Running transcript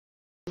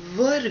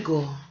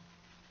Virgo,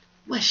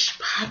 what's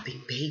popping,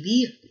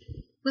 baby?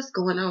 What's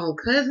going on,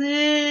 cousin?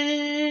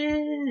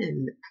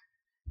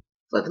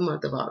 For the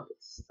month of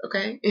August,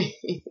 okay?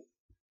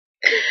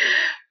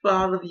 For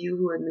all of you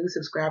who are new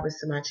subscribers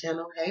to my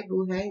channel, hey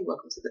boo, hey,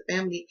 welcome to the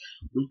family.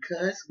 We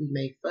cuss, we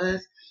make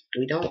fuss,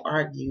 we don't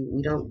argue,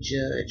 we don't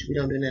judge, we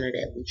don't do none of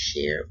that. We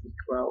share, we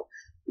grow,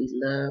 we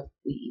love,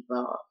 we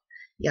evolve.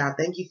 Y'all,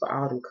 thank you for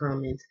all the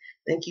comments.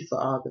 Thank you for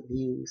all the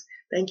views.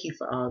 Thank you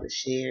for all the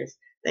shares.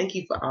 Thank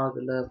you for all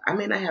the love. I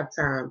may not have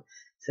time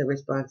to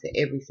respond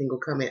to every single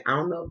comment. I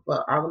don't know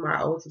for all of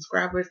my old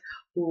subscribers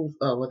who,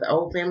 with the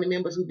old family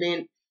members who've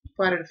been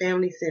part of the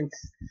family since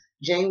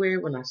January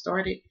when I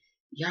started.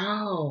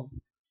 Y'all,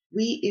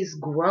 we is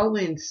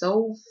growing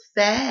so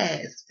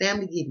fast.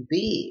 Family get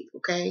big,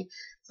 okay?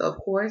 So of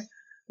course,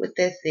 with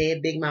that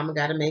said, Big Mama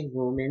gotta make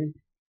room in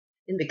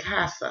the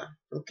casa,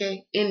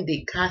 okay? In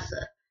the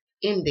casa,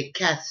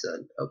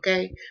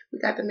 okay? We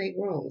got to make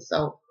room.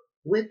 So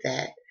with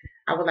that,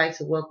 I would like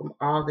to welcome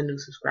all the new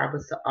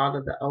subscribers to all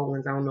of the old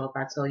ones. I don't know if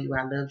I told you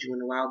I loved you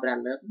in a while, but I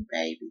love you,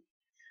 baby.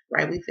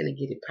 Right, we finna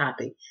get it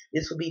popping.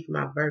 This will be for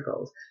my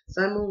Virgos,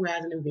 Sun, Moon,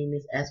 Rising, and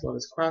Venus, as well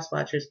as cross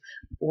watchers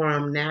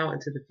from now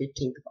until the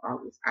 15th of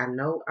August. I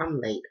know I'm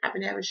late. I've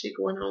been having shit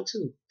going on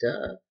too.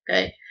 Duh.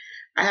 Okay.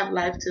 I have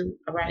life too.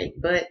 All right.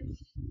 But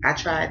I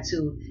try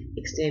to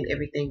extend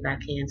everything I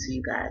can to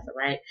you guys. All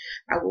right.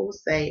 I will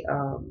say,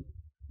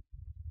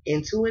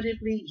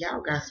 intuitively,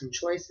 y'all got some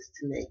choices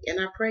to make, and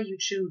I pray you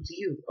choose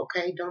you.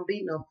 Okay. Don't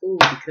be no fool,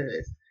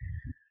 because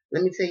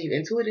let me tell you,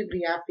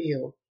 intuitively, I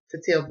feel to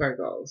tell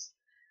Virgos.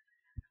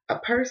 A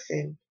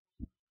person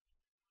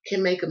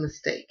can make a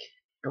mistake,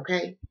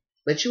 okay?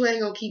 But you ain't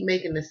gonna keep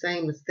making the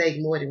same mistake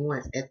more than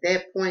once. At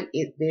that point,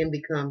 it then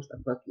becomes a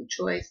fucking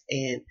choice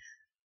and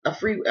a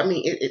free. I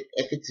mean, if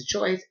it's a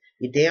choice,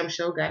 you damn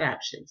sure got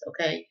options,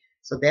 okay?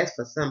 So that's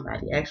for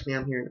somebody. Actually,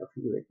 I'm hearing it for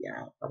you,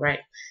 y'all. All right.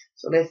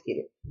 So let's get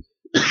it.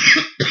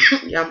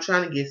 Yeah, I'm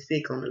trying to get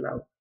sick on the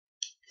low,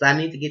 so I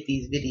need to get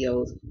these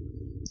videos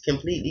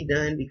completely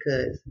done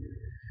because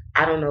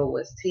I don't know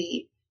what's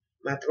tea.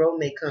 My throat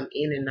may come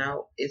in and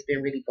out. It's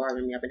been really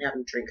bothering me. I've been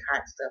having to drink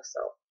hot stuff. So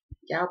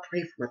y'all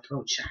pray for my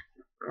throat chakra.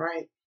 All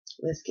right.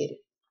 Let's get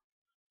it.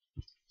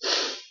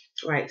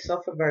 All right.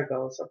 So for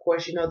Virgos, of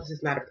course, you know this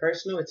is not a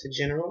personal. It's a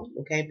general.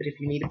 Okay. But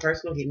if you need a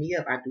personal, hit me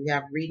up. I do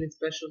have reading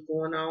specials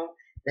going on.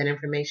 That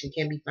information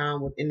can be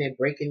found within that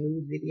breaking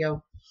news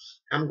video.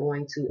 I'm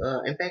going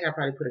to, in fact, I'll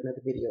probably put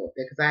another video up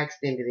there because I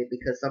extended it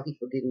because some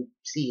people didn't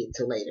see it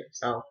till later.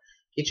 So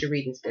get your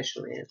reading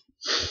special in.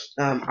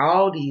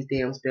 All these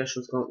damn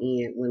specials gonna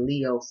end when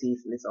Leo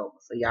season is over.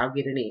 So y'all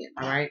get it in,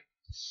 alright?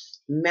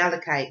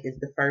 Malachite is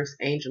the first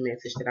angel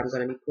message that I'm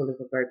gonna be pulling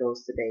for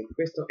Virgos today.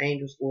 Crystal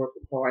Angels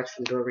Oracle cards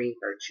from Doreen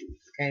Virtues.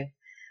 Okay.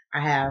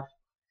 I have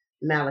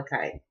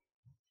Malachite.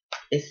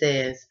 It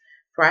says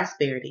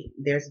prosperity.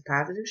 There's a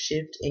positive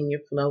shift in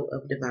your flow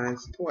of divine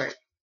support.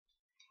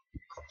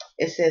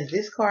 It says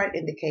this card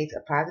indicates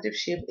a positive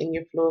shift in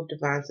your flow of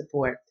divine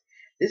support.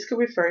 This could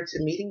refer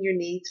to meeting your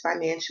needs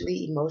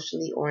financially,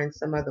 emotionally, or in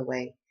some other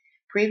way.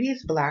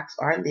 Previous blocks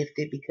are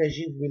lifted because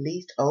you've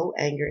released old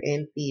anger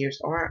and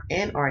fears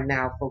and are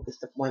now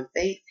focused upon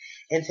faith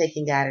and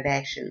taking guided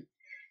action.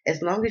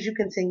 As long as you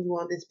continue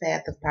on this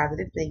path of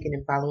positive thinking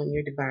and following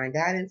your divine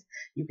guidance,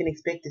 you can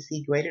expect to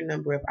see greater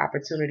number of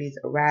opportunities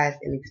arise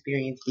and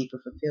experience deeper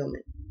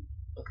fulfillment.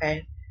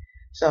 Okay?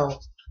 So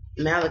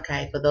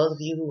Malachite, for those of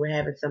you who were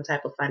having some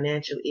type of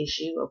financial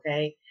issue,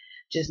 okay,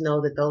 just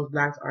know that those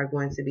blocks are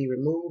going to be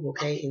removed,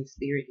 okay, and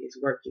spirit is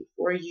working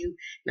for you,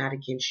 not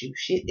against you.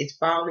 Shit is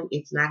falling.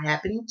 It's not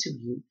happening to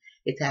you.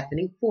 It's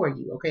happening for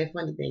you, okay?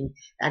 Funny thing,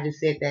 I just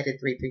said that at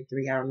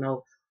 333. I don't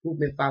know who've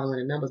been following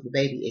the numbers, but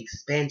baby,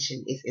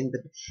 expansion's in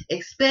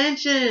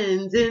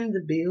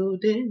the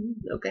building,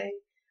 okay?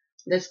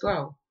 Let's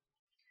grow.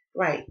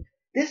 Right.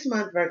 This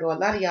month, Virgo, a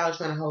lot of y'all are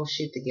trying to hold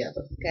shit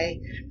together,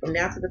 okay? From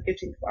now to the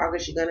 15th of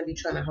August, you're going to be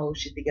trying to hold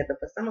shit together.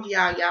 For some of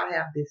y'all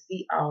have this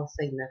see all,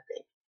 say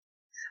nothing.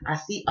 I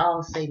see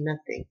all, say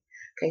nothing.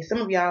 Okay,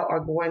 some of y'all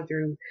are going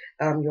through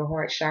your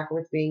heart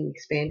chakras being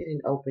expanded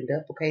and opened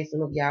up. Okay,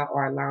 some of y'all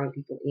are allowing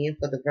people in.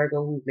 For the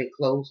Virgo who've been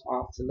closed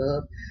off to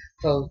love,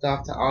 closed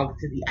off to all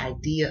to the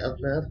idea of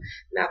love.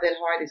 Now that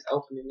heart is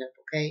opening up.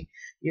 Okay,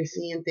 you're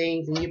seeing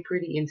things and you're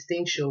pretty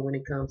instinctual when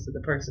it comes to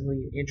the person who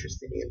you're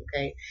interested in.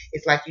 Okay,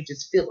 it's like you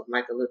just feel them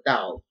like a little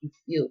dog. You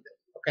feel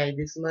them. Okay,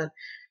 this month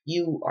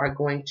you are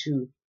going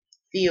to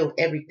feel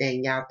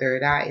everything. Y'all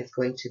third eye is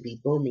going to be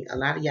booming. A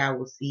lot of y'all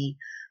will see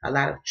a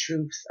lot of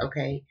truths,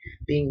 okay,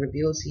 being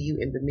revealed to you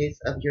in the midst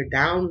of your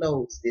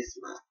downloads this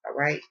month, all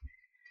right?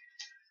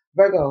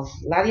 Virgo,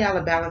 a lot of y'all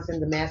are balancing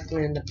the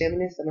masculine and the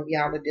feminine. Some of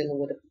y'all are dealing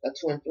with a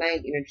twin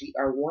flame energy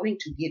or wanting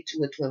to get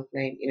to a twin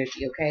flame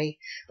energy, okay?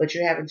 But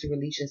you're having to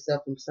release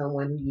yourself from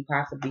someone who you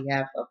possibly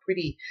have a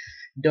pretty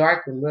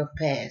dark and rough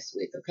past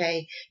with,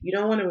 okay? You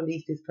don't want to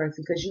release this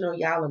person because you know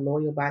y'all are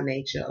loyal by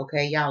nature,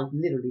 okay? Y'all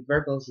literally,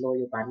 Virgo's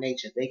loyal by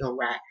nature. They gonna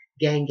ride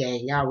gang,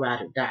 y'all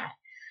ride or die.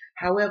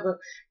 However,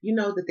 you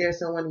know that there's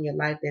someone in your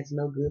life that's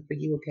no good for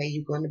you, okay?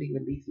 You're going to be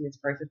releasing this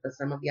person. For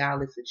some of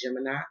y'all, it's a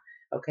Gemini,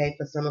 okay?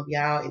 For some of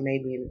y'all, it may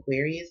be an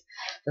Aquarius.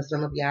 For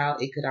some of y'all,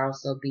 it could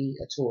also be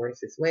a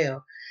Taurus as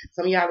well.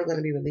 Some of y'all are going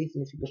to be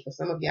releasing these people. For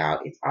some of y'all,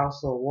 it's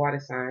also a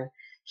water sign,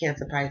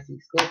 Cancer,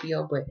 Pisces,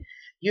 Scorpio, but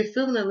you're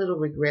feeling a little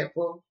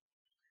regretful.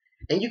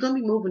 And you're going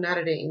to be moving out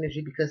of that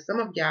energy because some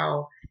of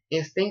y'all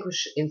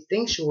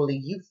instinctually,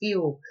 you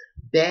feel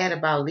bad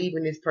about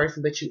leaving this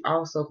person, but you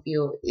also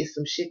feel it's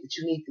some shit that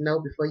you need to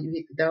know before you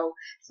hit the door.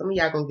 Some of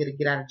y'all going to get a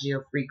get out of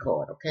jail free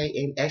card, okay?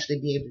 And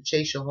actually be able to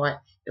chase your heart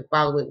and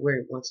follow it where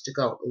it wants to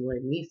go and where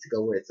it needs to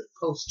go, where it's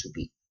supposed to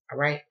be, all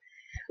right?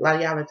 A lot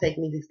of y'all are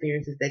taking these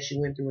experiences that you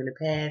went through in the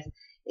past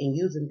and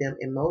using them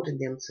and molding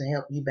them to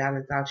help you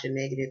balance out your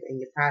negative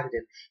and your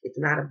positive. It's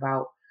not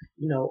about,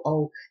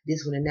 oh,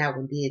 this one and that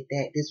one did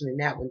that, this one and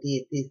that one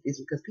did this,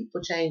 because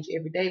people change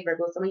every day,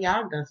 Virgo. Some of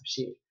y'all have done some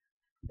shit.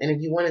 And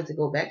if you wanted to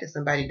go back to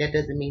somebody, that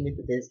doesn't mean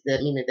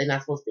that they're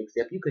not supposed to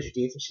accept you because you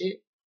did some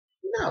shit.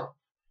 No.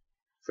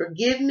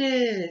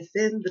 Forgiveness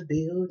in the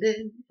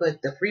building,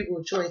 but the free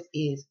will choice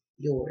is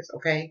yours,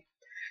 okay?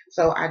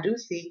 So I do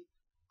see,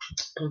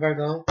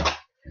 Virgo,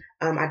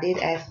 I did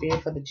ask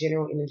Spirit for the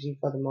general energy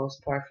for the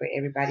most part for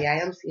everybody. I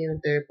am seeing a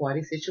third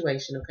party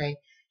situation, okay?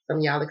 Some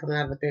of y'all are coming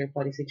out of a third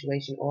party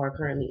situation or are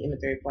currently in a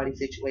third party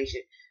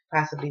situation,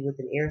 possibly with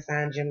an air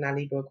sign, Gemini,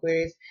 Libra,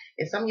 Aquarius.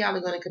 And some of y'all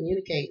are going to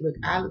communicate. Look,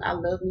 I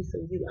love me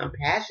some you. I'm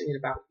passionate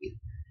about you.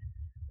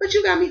 But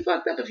you got me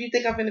fucked up if you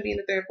think I'm going to be in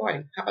a third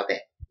party. How about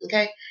that?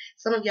 Okay?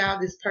 Some of y'all,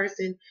 this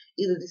person,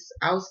 either this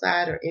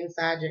outside or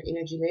inside your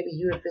energy, maybe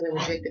you are feeling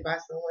rejected by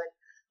someone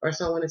or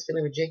someone is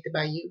feeling rejected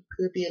by you.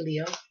 Could be a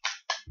Leo.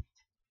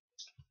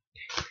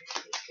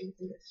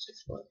 Let's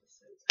just focus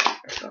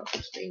on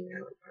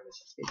now.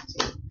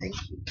 Thank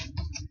you.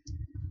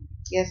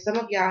 Yes, some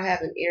of y'all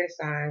have an air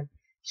sign,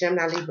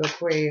 Gemini, Libra,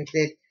 Aquarius,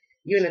 that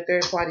you're in a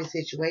third party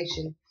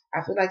situation.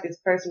 I feel like this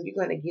person, you're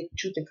going to get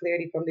truth and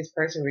clarity from this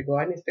person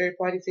regarding this third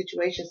party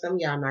situation. Some of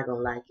y'all not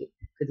going to like it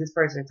because this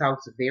person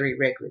talks very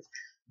reckless.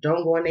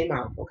 Don't go in their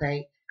mouth,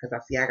 okay?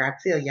 Because I got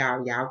to tell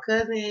y'all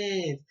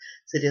cousins.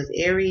 So there's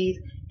Aries,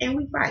 and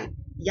we fight.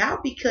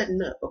 Y'all be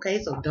cutting up,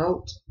 okay? So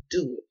don't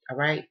do it, all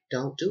right?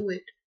 Don't do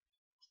it.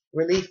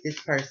 Release this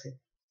person.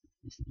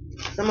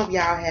 Some of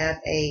y'all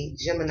have a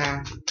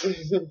Gemini,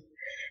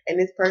 and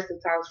this person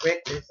talks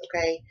reckless,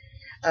 okay?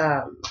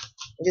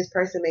 This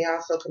person may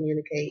also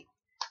communicate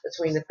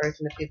between the 1st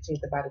and the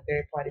 15th about a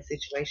third party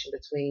situation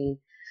between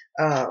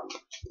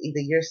either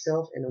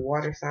yourself and a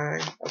water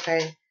sign,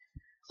 okay?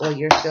 Or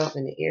yourself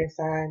and the air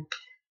sign.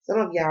 Some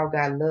of y'all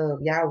got love.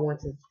 Y'all want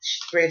to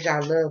spread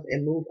y'all love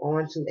and move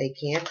on to a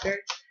Cancer,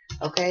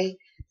 okay?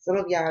 Some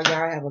of y'all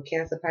have a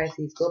Cancer,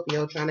 Pisces,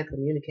 Scorpio trying to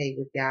communicate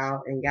with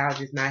y'all, and y'all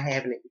just not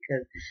having it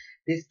because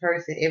this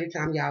person, every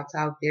time y'all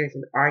talk, there's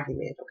an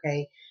argument,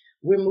 okay?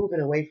 We're moving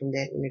away from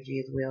that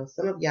energy as well.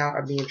 Some of y'all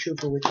are being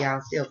truthful with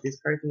y'all self. This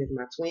person is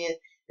my twin.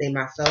 They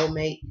my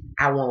soulmate.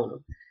 I want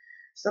them.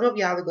 Some of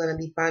y'all are going to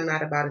be finding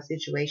out about a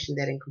situation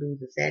that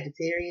includes a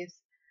Sagittarius,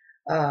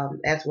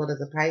 as well as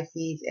a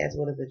Pisces, as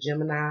well as a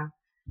Gemini.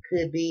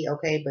 Could be,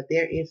 okay? But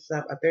there is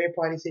a third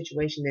party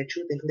situation that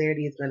truth and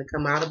clarity is going to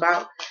come out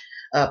about.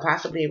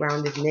 Possibly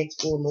around this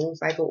next full moon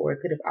cycle, or it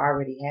could have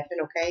already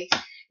happened, okay?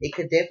 It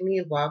could definitely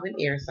involve an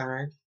air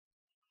sign.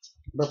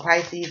 But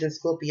Pisces and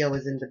Scorpio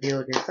is in the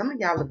building. Some of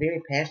y'all are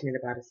very passionate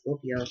about a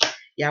Scorpio.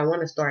 Y'all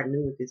want to start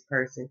new with this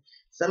person.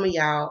 Some of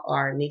y'all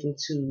are needing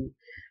to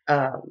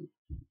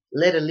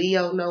let a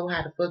Leo know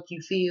how the fuck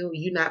you feel.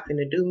 You not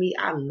finna do me.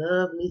 I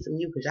love me some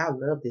you because y'all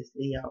love this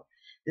Leo.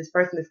 This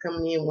person is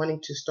coming in wanting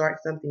to start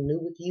something new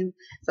with you.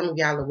 Some of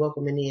y'all are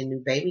welcoming in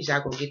new babies.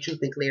 Y'all gonna get truth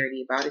and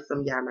clarity about it. Some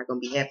of y'all not gonna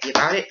be happy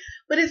about it,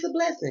 but it's a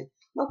blessing.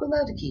 Mother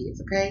love the kids,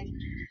 okay?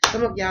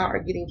 Some of y'all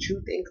are getting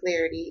truth and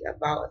clarity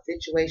about a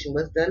situation.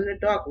 What's done in the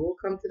dark will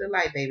come to the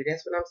light, baby.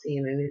 That's what I'm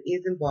seeing, and it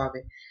is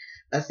involving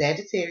a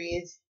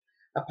Sagittarius,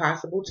 a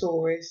possible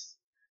Taurus,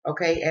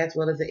 okay, as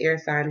well as the air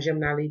sign,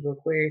 Gemini, Libra,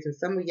 Aquarius. And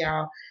some of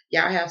y'all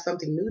have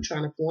something new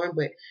trying to form,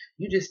 but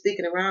you just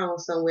sticking around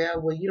somewhere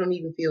where you don't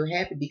even feel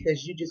happy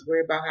because you just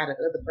worry about how the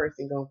other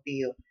person gonna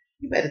feel.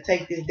 You better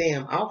take this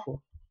damn offer.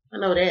 I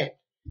know that.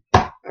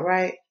 All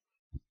right,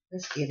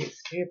 let's get it.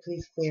 Spirit,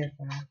 please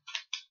clarify.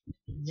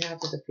 Now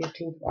to the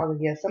 15th of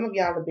August. Yeah, some of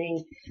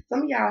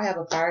y'all have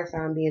a fire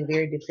sign being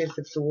very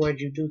defensive towards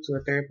you due to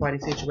a third party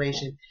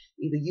situation.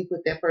 Either you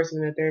put that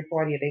person in a third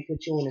party or they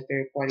put you in a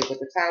third party, but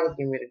the tower's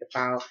getting ready to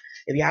fall.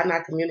 If y'all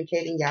not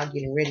communicating, y'all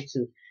getting ready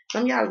to.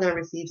 Some of y'all are going to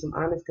receive some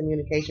honest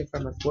communication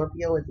from a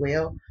Scorpio as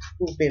well,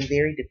 who've been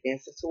very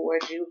defensive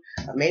towards you.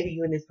 Maybe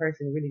you and this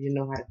person really didn't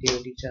know how to deal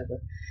with each other.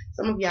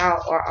 Some of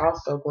y'all are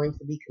also going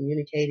to be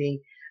communicating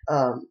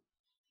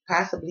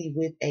possibly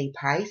with a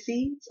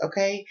Pisces,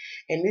 okay?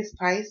 And this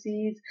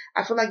Pisces,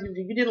 I feel like if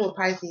you're dealing with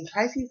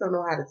Pisces don't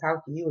know how to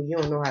talk to you, and you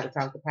don't know how to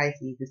talk to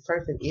Pisces. This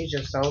person is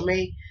your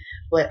soulmate,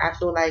 but I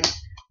feel like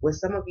with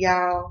some of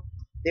y'all,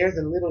 there's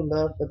a little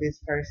love for this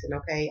person,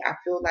 okay? I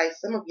feel like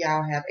some of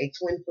y'all have a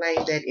twin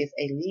flame that is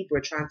a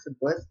Libra trying to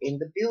bust in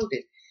the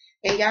building.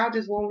 and y'all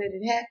just won't let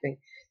it happen.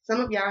 Some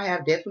of y'all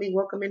have definitely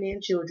welcoming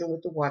in children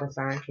with the water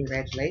sign.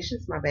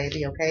 Congratulations, my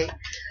baby. Okay,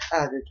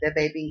 that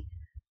baby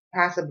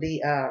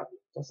possibly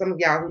for some of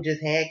y'all who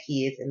just had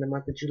kids in the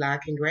month of July,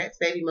 congrats,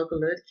 baby. Mocha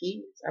love the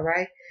kids. All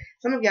right.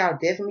 Some of y'all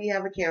definitely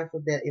have a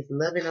Cancer that is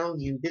loving on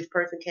you. This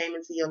person came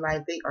into your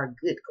life. They are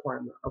good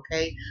karma.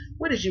 Okay.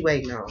 What is you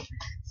waiting on?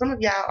 Some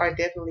of y'all are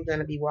definitely going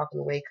to be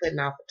walking away, cutting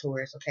off a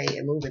Taurus. Okay,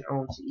 and moving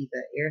on to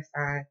either air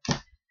sign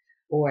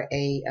or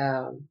a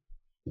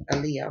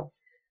Leo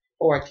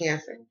or a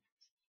Cancer.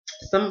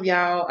 Some of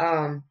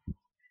y'all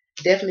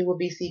definitely will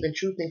be seeking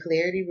truth and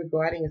clarity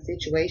regarding a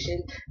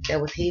situation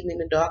that was hidden in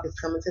the dark is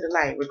coming to the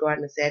light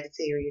regarding a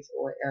Sagittarius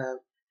or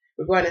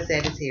regarding a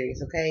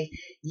Sagittarius, okay?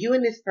 You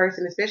and this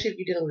person, especially if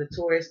you're dealing with a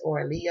Taurus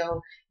or a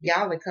Leo,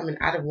 y'all are coming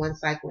out of one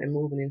cycle and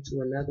moving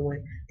into another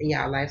one in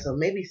y'all life. So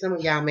maybe some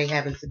of y'all may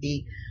happen to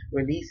be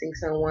releasing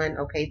someone,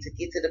 okay, to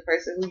get to the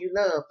person who you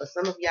love. For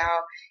some of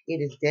y'all, it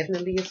is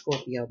definitely a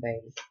Scorpio,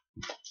 baby.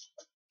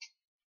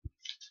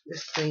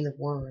 This Queen of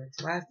Wands.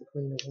 Why is the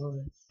Queen of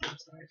Wands? I'm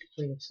sorry, the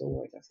Queen of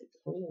Swords. I said the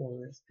Queen of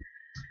Wands.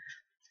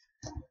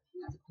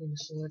 The Queen of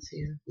Swords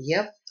here.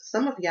 Yep.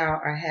 Some of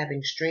y'all are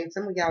having strength.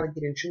 Some of y'all are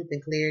getting truth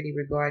and clarity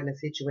regarding a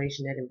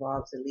situation that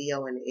involves a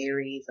Leo and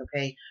Aries,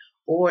 okay?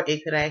 Or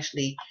it could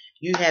actually,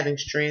 you having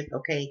strength,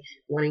 okay,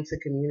 wanting to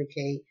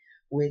communicate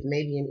with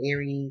maybe an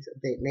Aries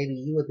that maybe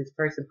you or this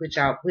person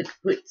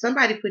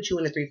somebody put you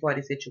in a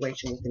 340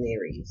 situation with an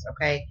Aries,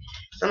 okay?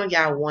 Some of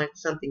y'all want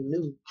something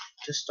new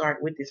to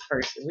start with this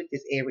person, with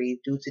this Aries,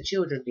 due to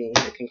children being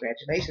here.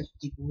 Congratulations to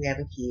people who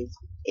having kids.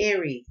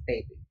 Aries,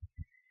 baby.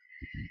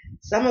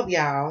 Some of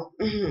y'all,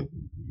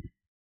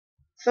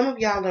 some of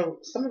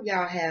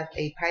y'all have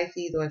a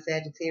Pisces or a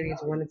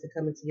Sagittarius wanting to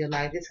come into your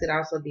life. This could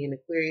also be an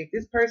Aquarius.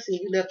 This person,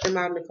 you left them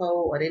out in the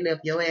cold, or they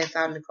left your ass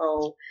out in the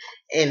cold,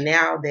 and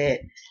now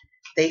that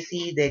they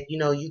see that, you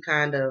know, you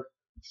kind of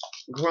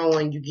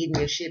growing, you getting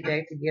your shit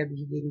back together,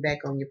 you getting back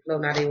on your flow.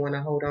 Now they want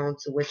to hold on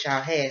to what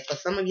y'all had. For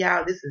some of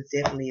y'all, this is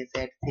definitely a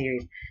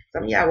Sagittarius.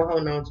 Some of y'all were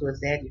holding on to a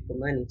Sagittarius for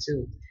money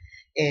too.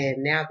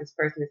 And now this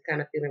person is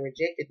kind of feeling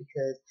rejected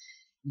because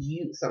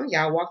some of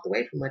y'all walked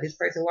away from her. This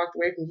person walked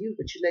away from you,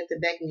 but you let them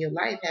back in your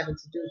life having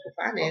to do for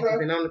finances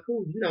and on the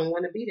cool. You don't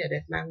want to be there.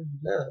 That's not who you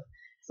love.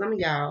 Some of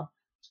y'all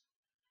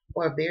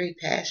are very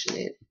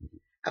passionate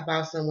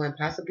about someone,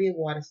 possibly a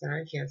water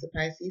sign, Cancer,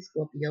 Pisces,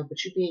 Scorpio,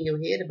 but you be in your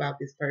head about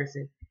this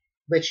person,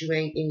 but you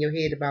ain't in your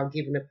head about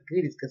giving up the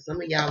goodies, because some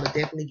of y'all are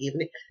definitely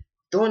giving it,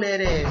 throwing that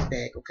ass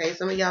back, okay?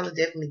 Some of y'all are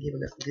definitely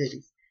giving up the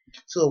goodies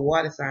to a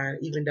water sign,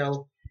 even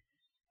though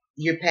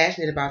you're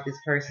passionate about this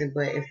person,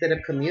 but instead of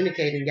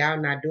communicating, y'all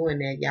not doing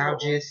that. Y'all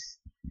just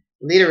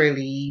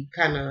literally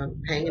kind of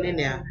hanging in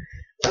there.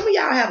 Some of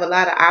y'all have a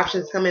lot of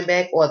options coming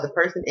back, or the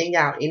person in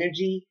y'all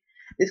energy.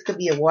 This could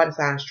be a water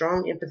sign.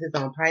 Strong emphasis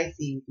on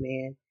Pisces,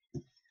 man,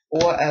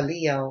 or a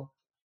Leo.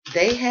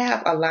 They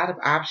have a lot of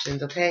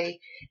options, okay?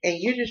 And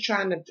you're just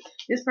trying to,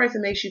 this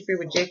person makes you feel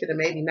rejected or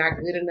maybe not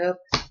good enough.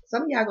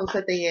 Some of y'all gonna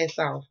cut their ass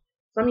off.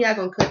 Some of y'all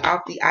gonna cut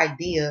off the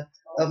idea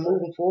of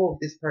moving forward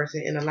with this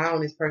person and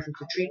allowing this person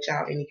to treat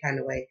y'all any kind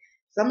of way.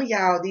 Some of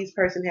y'all, these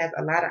person has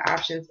a lot of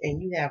options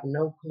and you have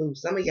no clue.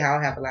 Some of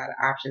y'all have a lot of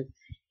options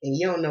and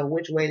you don't know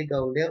which way to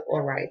go, left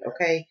or right,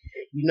 okay?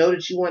 You know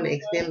that you want to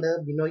extend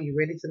love. You know you're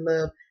ready to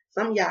love.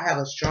 Some of y'all have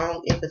a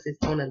strong emphasis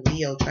on a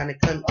Leo trying to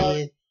come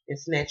in and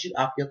snatch you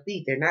off your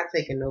feet. They're not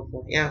taking no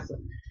for an answer.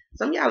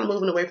 Some of y'all are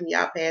moving away from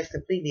y'all past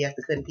completely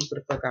after cutting people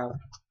the fuck off.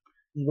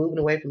 You're moving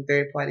away from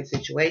third party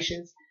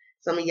situations.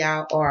 Some of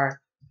y'all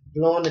are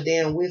blowing the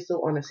damn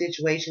whistle on a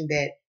situation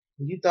that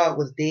you thought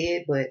was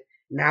dead, but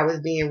now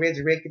it's being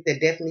resurrected.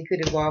 That definitely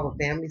could involve a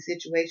family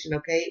situation,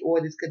 okay? Or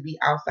this could be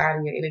outside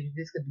in your energy.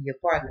 This could be your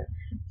partner.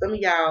 Some of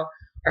y'all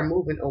are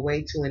moving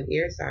away to an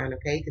air sign,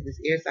 okay? Because this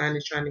air sign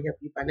is trying to help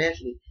you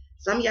financially.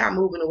 Some of y'all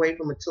moving away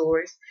from a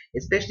Taurus,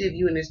 especially if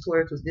you and this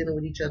Taurus was dealing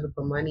with each other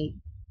for money,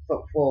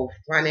 for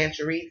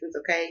financial reasons,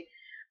 okay?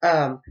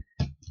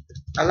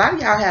 A lot of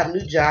y'all have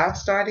new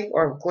jobs starting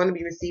or going to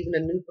be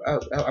receiving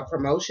a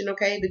promotion,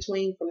 okay,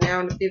 between from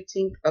now and the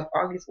 15th of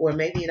August, or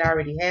maybe it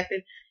already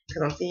happened,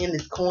 because I'm seeing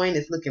this coin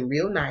is looking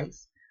real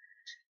nice.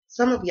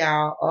 Some of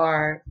y'all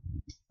are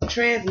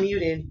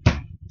transmuting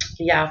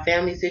y'all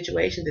family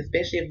situations,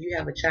 especially if you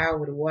have a child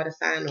with a water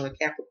sign or a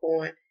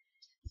Capricorn.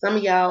 Some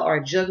of y'all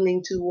are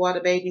juggling two water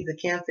babies, a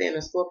Cancer and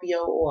a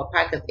Scorpio, or a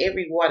Pisces.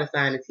 Every water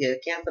sign is here,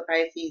 Cancer,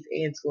 Pisces,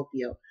 and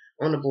Scorpio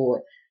on the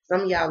board.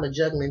 Some of y'all are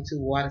juggling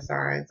two water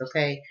signs,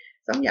 okay?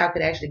 Some of y'all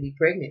could actually be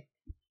pregnant.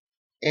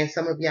 And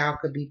some of y'all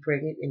could be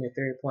pregnant in a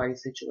third party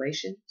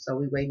situation. So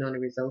we're waiting on the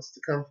results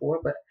to come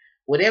forward. But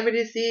whatever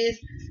this is,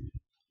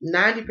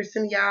 90%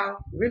 of y'all,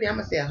 really I'm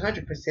going to say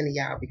 100% of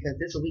y'all, because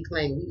this is what we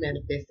claim, we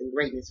manifesting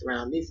greatness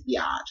around this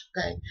biatch,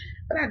 okay?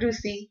 But I do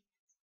see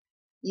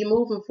you're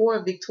moving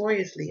forward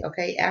victoriously,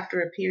 okay,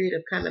 after a period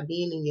of kind of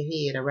being in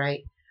your head, all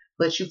right?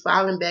 But you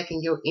falling back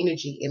in your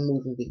energy and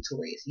moving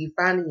victorious. You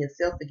finding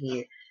yourself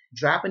again,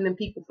 dropping them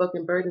people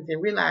fucking burdens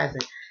and realizing,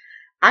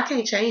 I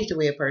can't change the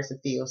way a person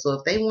feels. So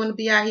if they want to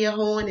be out here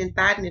hoeing and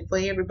thotting and for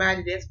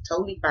everybody, that's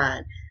totally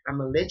fine. I'm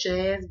gonna let your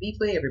ass be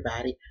for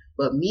everybody.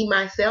 But me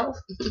myself,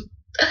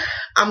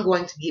 I'm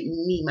going to get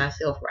me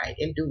myself right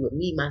and do what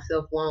me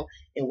myself want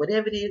and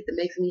whatever it is that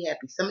makes me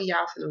happy. Some of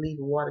y'all finna leave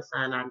a water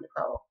sign out in the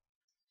cold.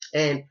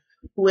 And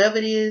whoever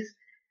it is,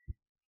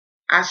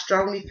 I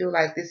strongly feel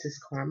like this is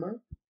karma.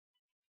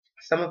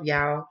 Some of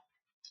y'all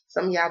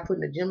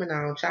putting a Gemini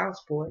on child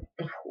support.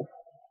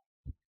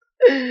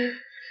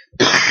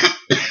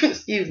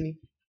 Excuse me.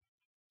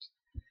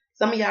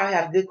 Some of y'all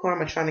have good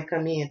karma trying to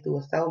come in through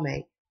a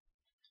soulmate,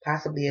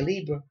 possibly a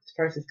Libra. This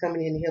person's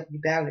coming in to help you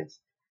balance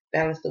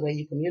the way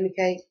you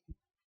communicate,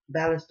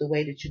 balance the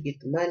way that you get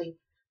the money,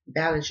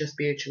 balance your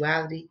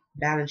spirituality,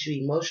 balance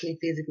you emotionally,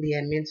 physically,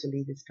 and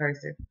mentally. This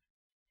person,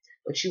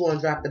 but you want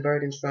to drop the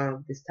burdens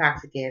from this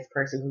toxic ass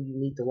person who you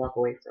need to walk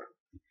away from.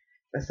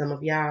 For some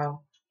of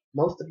y'all,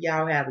 most of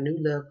y'all have new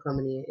love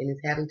coming in, and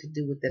it's having to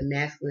do with the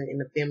masculine and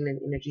the feminine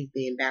energies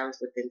being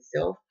balanced within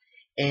self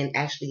and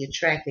actually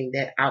attracting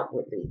that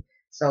outwardly.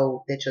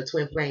 So that your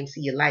twin flames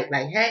see your light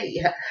like,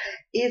 hey,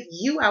 it's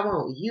you I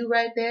want. You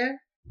right there.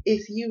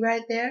 It's you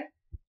right there.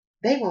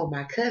 They want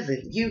my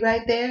cousin. You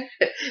right there.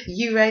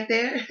 You right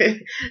there.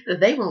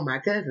 They want my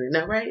cousin.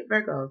 All right,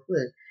 Virgos,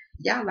 look.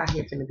 Y'all out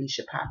here finna be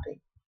shit popping.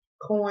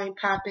 Coin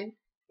popping.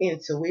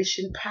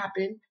 Intuition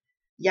popping.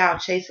 Y'all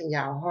chasing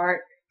y'all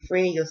heart.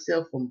 Freeing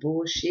yourself from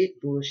bullshit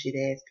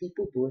ass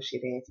people,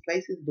 bullshit ass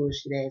places,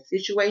 bullshit ass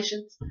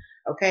situations.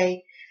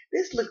 Okay?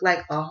 This look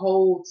like a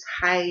whole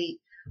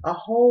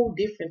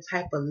different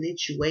type of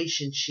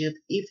situationship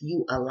if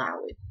you allow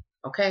it.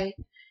 Okay?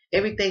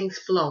 Everything's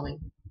flowing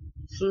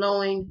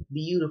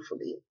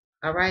beautifully.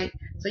 All right?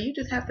 So you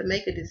just have to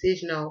make a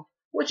decision on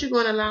what you're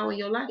going to allow in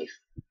your life.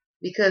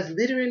 Because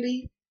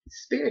literally,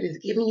 Spirit is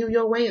giving you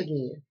your way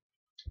again.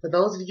 For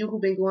those of you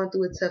who've been going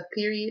through a tough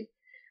period,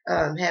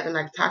 having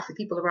like toxic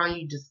people around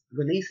you, just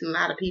releasing a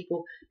lot of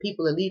people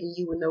are leaving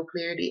you with no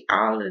clarity.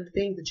 All of the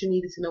things that you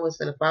needed to know is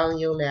going to fall in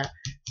your lap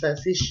to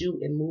assist you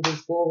in moving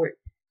forward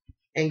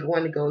and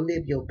going to go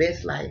live your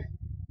best life,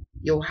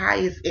 your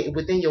highest,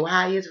 within your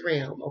highest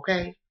realm,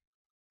 okay?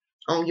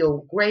 On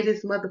your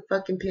greatest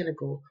motherfucking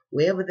pinnacle,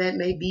 wherever that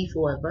may be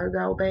for a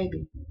Virgo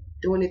baby,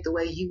 doing it the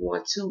way you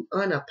want to,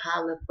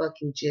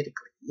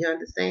 unapologetically. You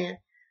understand?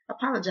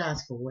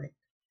 Apologize for what?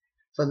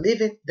 For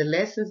living the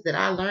lessons that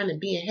I learned and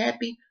being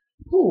happy?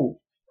 Who?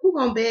 Who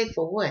gonna beg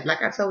for what?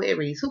 Like I told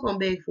Aries, who gonna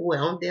beg for what?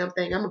 Only damn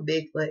thing I'm gonna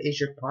beg for is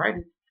your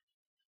pardon.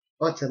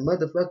 Or to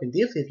motherfucking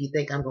differ if you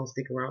think I'm gonna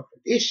stick around for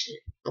this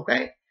shit.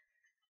 Okay?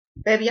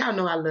 Baby, y'all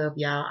know I love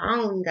y'all. I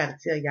don't even gotta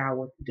tell y'all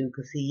what to do,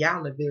 because see,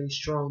 y'all are very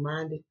strong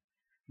minded.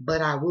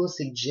 But I will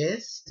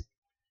suggest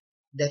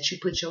that you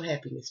put your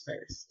happiness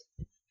first.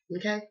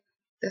 Okay?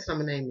 That's what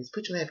my name is.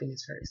 Put your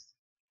happiness first.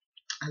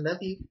 I love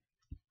you.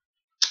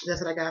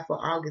 That's what I got for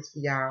August for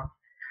y'all.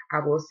 I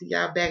will see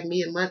y'all back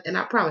mid-month, and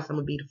I promise I'm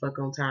gonna be the fuck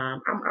on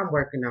time. I'm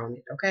working on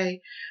it,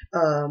 okay?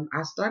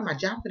 I start my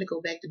job, gonna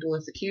go back to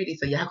doing security,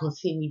 so y'all gonna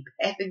see me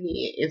back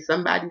again in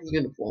somebody's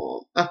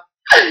uniform,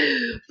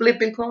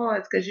 flipping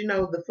cards, cause you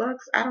know the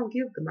fucks I don't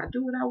give them. I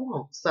do what I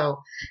want.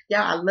 So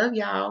y'all, I love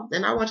y'all,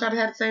 and I want y'all to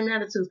have the same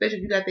attitude, especially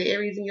if you got the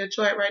Aries in your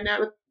chart right now.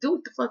 Do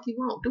what the fuck you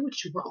want. Do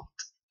what you want.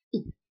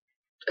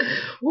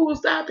 Who was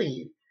stopping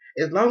you?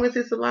 As long as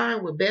it's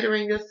aligned with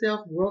bettering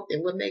yourself, growth,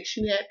 and what makes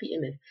you happy,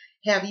 and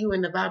have you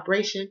in the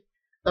vibration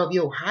of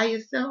your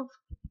highest self,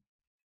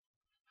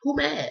 who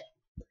mad?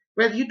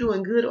 Whether you're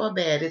doing good or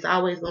bad, it's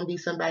always going to be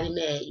somebody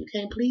mad. You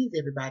can't please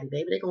everybody,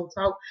 baby. They're going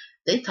to talk.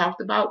 They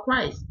talked about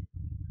Christ.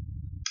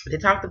 They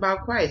talked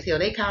about Christ. Hell,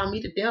 they called me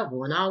the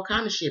devil and all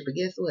kind of shit. But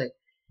guess what?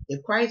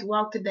 If Christ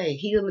walked today,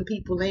 healing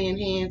people, laying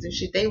hands and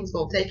shit, they was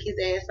going to take his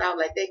ass out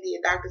like they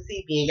did Dr.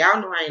 CB. And y'all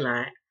know I ain't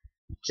lying.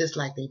 Just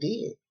like they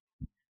did.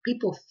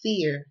 People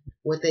fear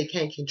what they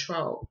can't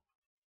control.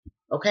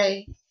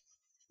 Okay?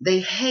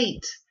 They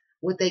hate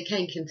what they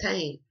can't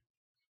contain.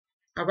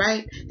 All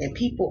right? And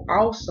people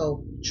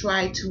also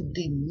try to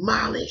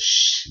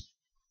demolish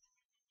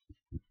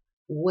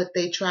what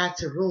they try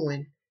to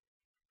ruin.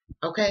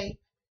 Okay?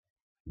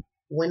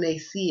 When they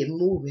see it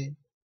moving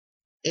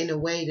in a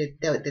way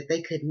that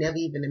they could never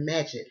even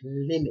imagine,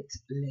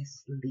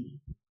 limitlessly,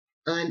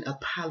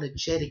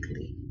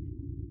 unapologetically,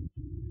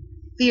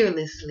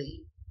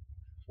 fearlessly,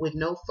 with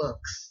no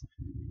fucks.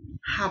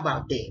 How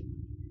about that?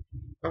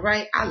 All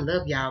right? I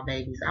love y'all,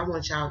 babies. I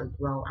want y'all to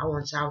grow. I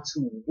want y'all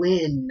to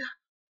win.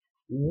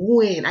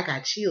 Win. I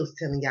got chills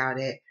telling y'all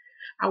that.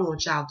 I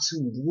want y'all to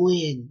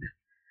win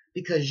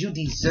because you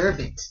deserve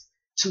it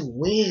to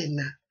win.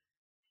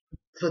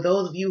 For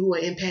those of you who are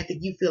empathic,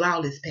 you feel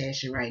all this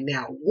passion right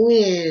now.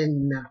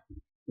 Win.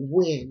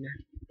 Win.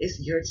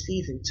 It's your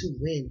season to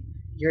win.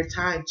 Your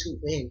time to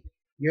win.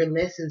 Your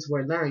lessons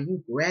were learned.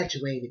 You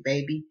graduated,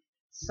 baby.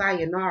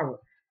 Sayonara.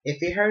 If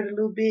it hurt a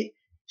little bit,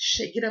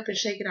 shake it up and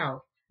shake it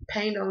off.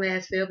 Pain don't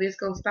last forever. It's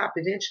going to stop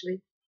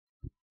eventually.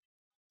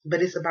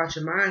 But it's about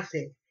your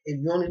mindset. If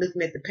you're only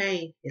looking at the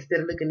pain instead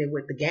of looking at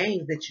what the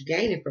gains that you're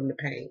gaining from the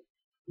pain.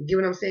 You get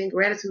what I'm saying?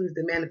 Gratitude is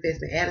the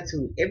manifesting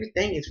attitude.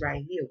 Everything is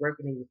right here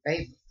working in your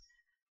favor.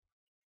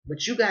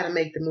 But you got to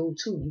make the move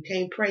too. You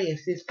can't pray and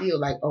sit still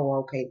like, oh,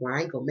 okay, well,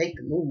 I ain't going to make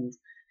the move.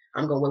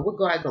 I'm going, well, what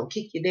God going to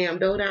kick your damn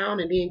door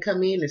down and then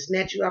come in and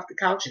snatch you off the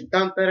couch and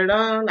thump it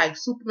on like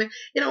Superman?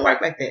 It don't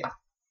work like that.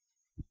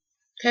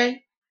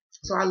 Okay?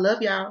 So I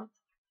love y'all.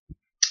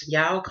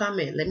 Y'all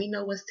comment. Let me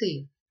know what's to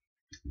you.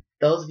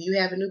 Those of you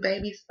having new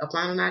babies,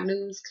 upon our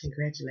news,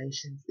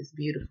 congratulations. It's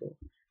beautiful.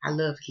 I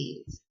love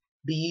kids.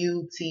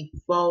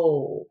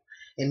 Beautiful.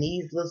 And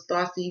these little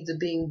star seeds are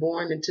being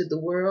born into the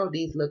world.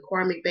 These little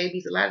karmic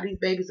babies. A lot of these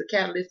babies are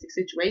catalytic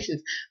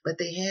situations, but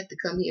they had to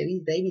come here.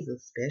 These babies are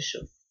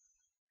special.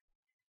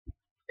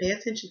 Pay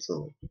attention to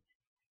them.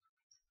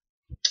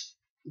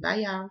 Bye,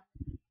 y'all.